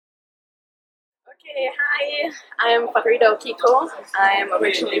Okay, hi. I'm Farida Okiko. I'm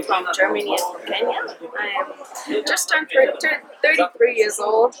originally from Germany and from Kenya. I'm just turned 33 years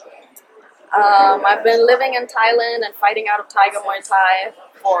old. I've been living in Thailand and fighting out of Tiger Muay Thai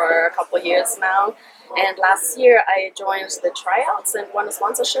for a couple of years now. And last year I joined the tryouts and won a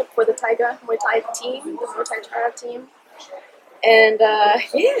sponsorship for the Tiger Muay Thai team, the Muay Thai tryout team. And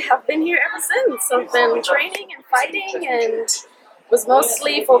yeah, I've been here ever since. I've been training and fighting and was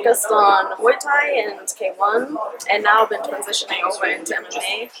mostly focused on Muay Thai and K1, and now I've been transitioning over into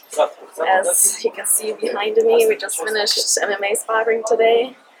MMA. As you can see behind me, we just finished MMA sparring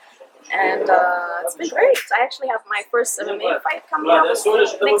today, and it's been great. I actually have my first MMA fight coming up next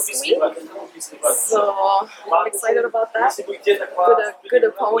week, so I'm excited about that. With a good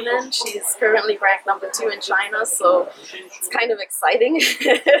opponent. She's currently ranked number 2 in China, so it's kind of exciting.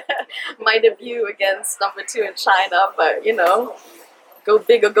 My debut against number 2 in China, but you know, go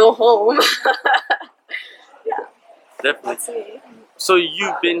big or go home. Yeah, Definitely. let's see. So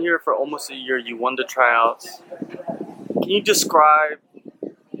you've been here for almost a year. You won the tryouts. Can you describe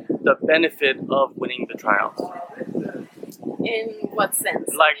the benefit of winning the tryouts? In what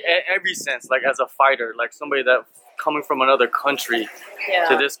sense? Like every sense, like as a fighter, like somebody that coming from another country Yeah.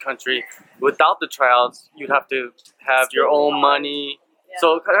 to this country. Without the tryouts, you'd have to have It's your really own hard. money. Yeah.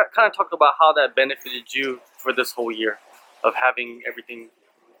 So kind of talk about how that benefited you for this whole year of having everything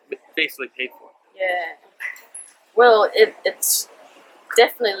basically paid for. Yeah. Well, it's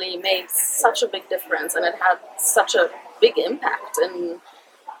definitely made such a big difference, and it had such a big impact in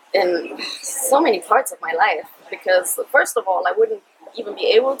so many parts of my life. Because first of all, I wouldn't even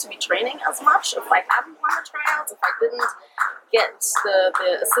be able to be training as much if I hadn't won the tryouts, if I didn't get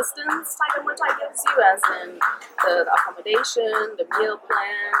the assistance Tiger Muay Thai gives you, as in the accommodation, the meal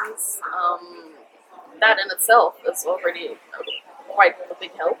plans. That in itself is already quite a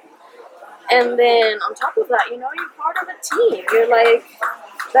big help. And then on top of that, you know, you're part of a team. You're like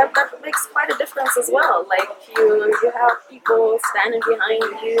that makes quite a difference as well. Like you have people standing behind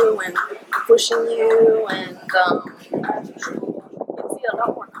you and pushing you, and gives you a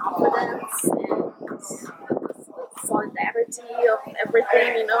lot more confidence and the solidarity of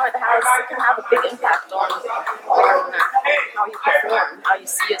everything. You know, it can have a big impact on how you perform, how you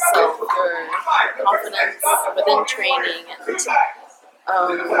see yourself, your confidence within training, and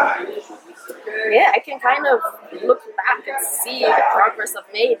yeah, I can kind of look back and see the progress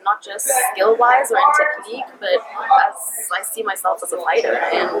I've made, not just skill-wise or in technique, but as I see myself as a fighter.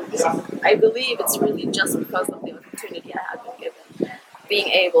 And I believe it's really just because of the opportunity I have been given, being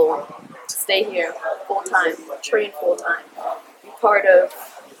able to stay here full-time, train full-time, be part of,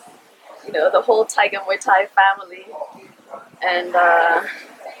 you know, the whole Tiger Muay Thai family. And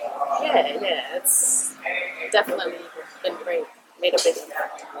yeah, it's definitely been great, made a big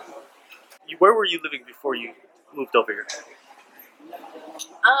impact. Where were you living before you moved over here?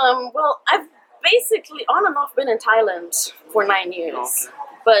 Well, I've basically on and off been in Thailand for 9 years, Okay.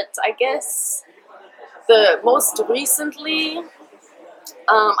 but I guess the most recently,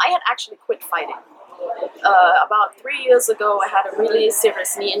 I had actually quit fighting. About 3 years ago, I had a really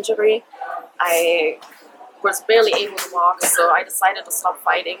serious knee injury. I was barely able to walk, so I decided to stop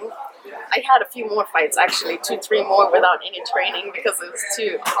fighting. I had a few more fights, actually, 2, 3 more without any training because it was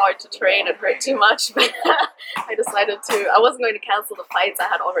too hard to train. It hurt too much. But I decided I wasn't going to cancel the fights I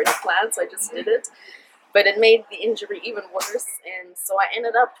had already planned, so I just did it. But it made the injury even worse, and so I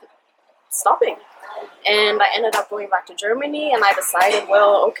ended up stopping. And I ended up going back to Germany, and I decided,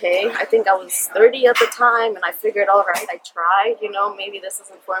 well, okay, I think I was 30 at the time, and I figured, all right, I tried, you know, maybe this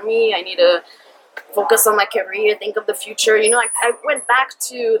isn't for me. I need to focus on my career, think of the future. You know, I went back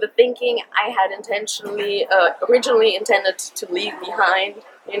to the thinking I had originally intended to leave behind,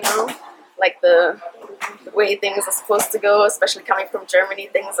 you know, like the way things are supposed to go, especially coming from Germany.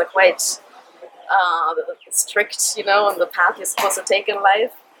 Things are quite strict, you know, on the path you're supposed to take in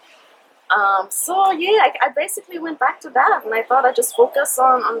life. So yeah, I basically went back to that, and I thought I'd just focus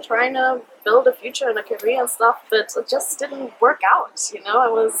on trying to build a future and a career and stuff, but it just didn't work out, you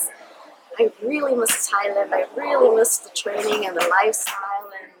know. I really missed Thailand. I really missed the training and the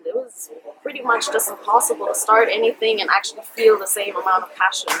lifestyle, and it was pretty much just impossible to start anything and actually feel the same amount of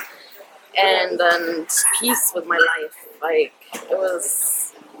passion and peace with my life. Like, it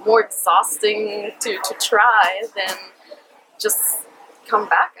was more exhausting to try than just come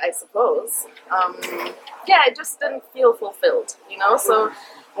back, I suppose. Yeah, I just didn't feel fulfilled, you know. So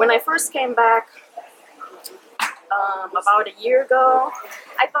when I first came back, about a year ago,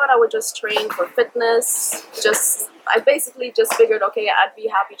 I thought I would just train for fitness. I basically just figured, okay, I'd be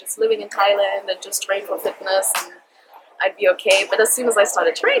happy just living in Thailand and just train for fitness. And I'd be okay. But as soon as I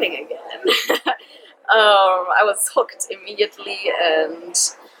started training again, I was hooked immediately, and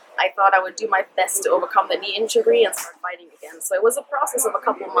I thought I would do my best to overcome the knee injury and start fighting again. So it was a process of a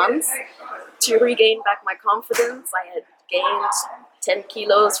couple months to regain back my confidence. I had gained 10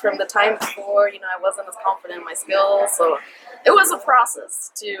 kilos from the time before. I wasn't as confident in my skills. So it was a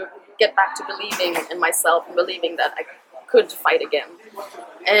process to get back to believing in myself and believing that I could fight again.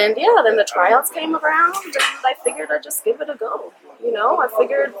 And yeah, then the tryouts came around, and I figured I'd just give it a go. I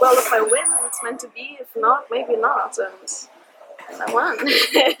figured, well, if I win, it's meant to be. If not, maybe not. And I won.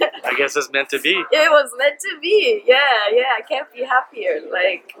 I guess it's meant to be. It was meant to be. Yeah, I can't be happier.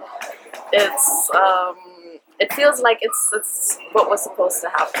 Like, it feels like it's what was supposed to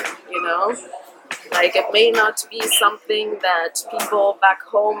happen. Like, it may not be something that people back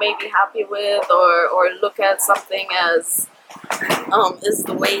home may be happy with, or look at something as is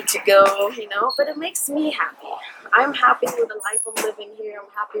the way to go, but it makes me happy. I'm happy with the life I'm living here. I'm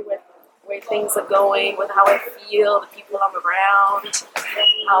happy with where things are going, with how I feel, the people I'm around,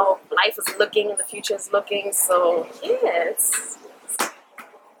 how life is looking, the future is looking. So yeah,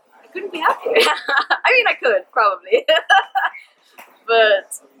 I couldn't be happier. I mean, I could probably,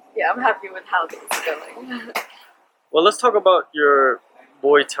 but yeah, I'm happy with how things are going. Well, let's talk about your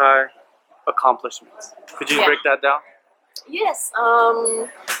Muay Thai accomplishments. Could you break that down? Yes. Well,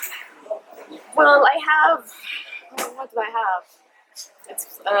 I have. What do I have?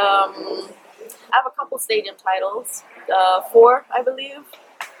 I have a couple stadium titles. 4, I believe.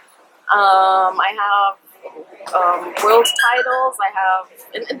 I have world titles. I have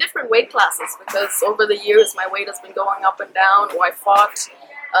in different weight classes, because over the years my weight has been going up and down, or I fought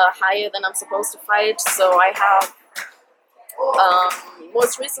higher than I'm supposed to fight. So I have.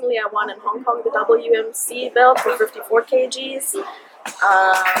 Most recently, I won in Hong Kong the WMC belt for 54 kgs.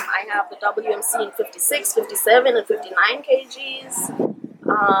 I have the WMC in 56, 57, and 59 kgs.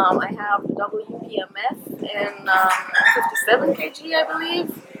 I have the WPMF in 57 kg, I believe.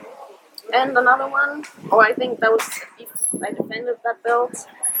 And another one, I think that was, I defended that belt.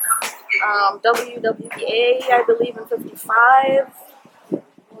 WWBA, I believe, in 55.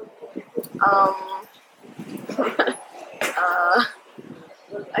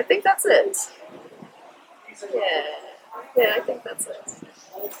 I think that's it. Yeah, I think that's it.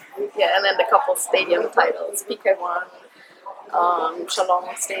 Yeah, and then the couple stadium titles, PK1,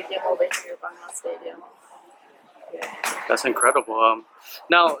 Shalom Stadium over here, Bangla Stadium. Yeah. That's incredible.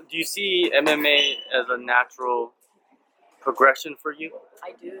 Now, do you see MMA as a natural progression for you?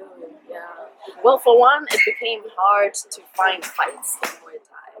 I do, yeah. Well, for one, it became hard to find fights in Muay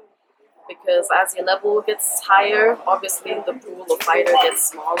Thai, because as your level gets higher, obviously the pool of fighter gets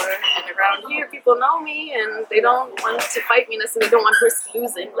smaller. And around here, people know me, and they don't want to fight me necessarily. They don't want to risk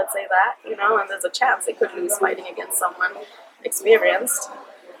losing, let's say that, and there's a chance they could lose fighting against someone experienced.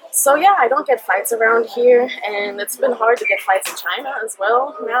 So yeah, I don't get fights around here, and it's been hard to get fights in China as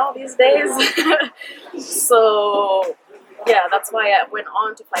well now these days. So yeah, that's why I went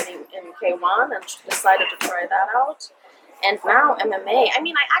on to fighting in K1 and decided to try that out. And now MMA, I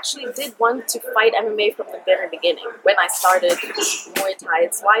mean, I actually did want to fight MMA from the very beginning when I started Muay Thai.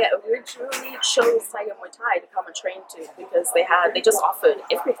 It's why I originally chose Tiger Muay Thai to come and train to, because they just offered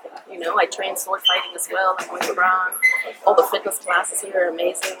everything, I trained sword fighting as well, and Muay Thai. All the fitness classes here are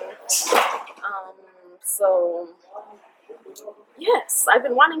amazing. So yes, I've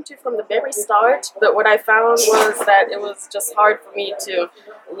been wanting to from the very start, but what I found was that it was just hard for me to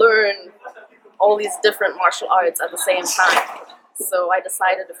learn all these different martial arts at the same time. So I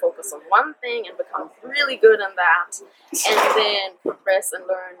decided to focus on one thing and become really good in that, and then progress and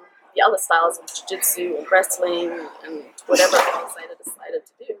learn the other styles of jiu-jitsu and wrestling and whatever else I decided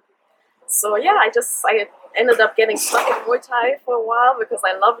to do. So yeah, I ended up getting stuck in Muay Thai for a while because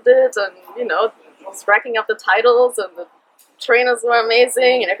I loved it, and was racking up the titles, and the trainers were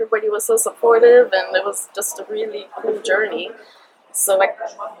amazing, and everybody was so supportive, and it was just a really cool journey. So I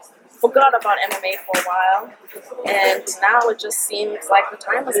forgot about MMA for a while, and now it just seems like the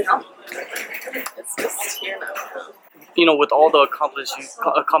time has come. It's just here now. With all the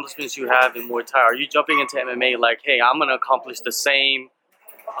accomplishments you have in Muay Thai, are you jumping into MMA like, hey, I'm going to accomplish the same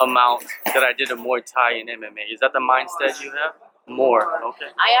amount that I did in Muay Thai in MMA? Is that the mindset you have? More, okay.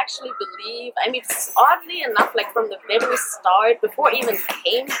 I actually believe, oddly enough, like from the very start, before I even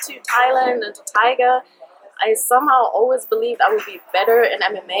came to Thailand and to Tiger, I somehow always believed I would be better in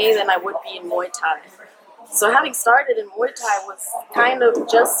MMA than I would be in Muay Thai. So having started in Muay Thai was kind of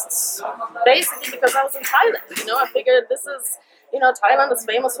just basically because I was in Thailand. I figured this is, Thailand is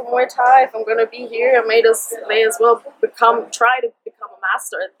famous for Muay Thai. If I'm going to be here, I may as well try to become a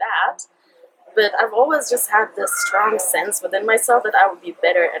master at that. but I've always just had this strong sense within myself that I would be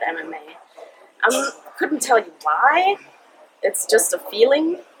better at MMA. Couldn't tell you why. It's just a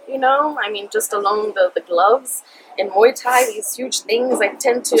feeling, you know. I mean, just along the gloves in Muay Thai, these huge things.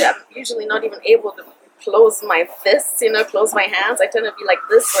 I'm usually not even able to close my fists, you know, close my hands. I tend to be like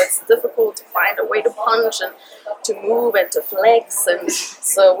this, so it's difficult to find a way to punch and to move and to flex. And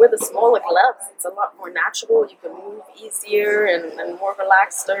so with the smaller gloves, it's a lot more natural. You can move easier and more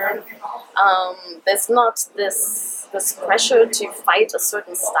relaxed. There's not this pressure to fight a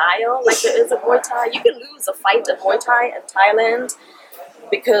certain style like there is in Muay Thai. You can lose a fight in Muay Thai in Thailand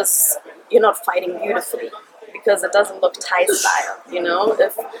because you're not fighting beautifully, because it doesn't look Thai style. You know,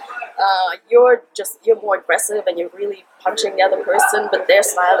 if you're more aggressive and you're really punching the other person, but their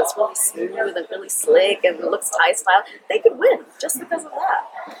style is really smooth and really slick and looks Thai style, they could win just because of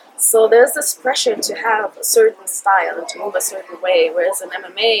that. So there's this pressure to have a certain style and to move a certain way, whereas in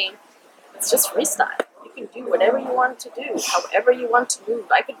MMA, it's just freestyle. You can do whatever you want to do, however you want to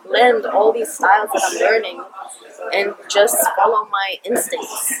move. I could blend all these styles that I'm learning and just follow my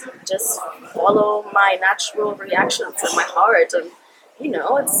instincts, just follow my natural reactions and my heart. And you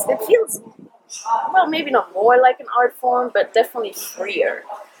know, it feels, well, maybe not more like an art form, but definitely freer.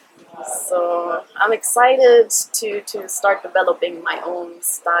 So I'm excited to start developing my own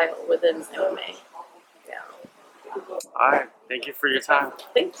style within MMA. Yeah. All right. Thank you for your time.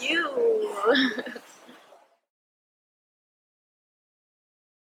 Thank you.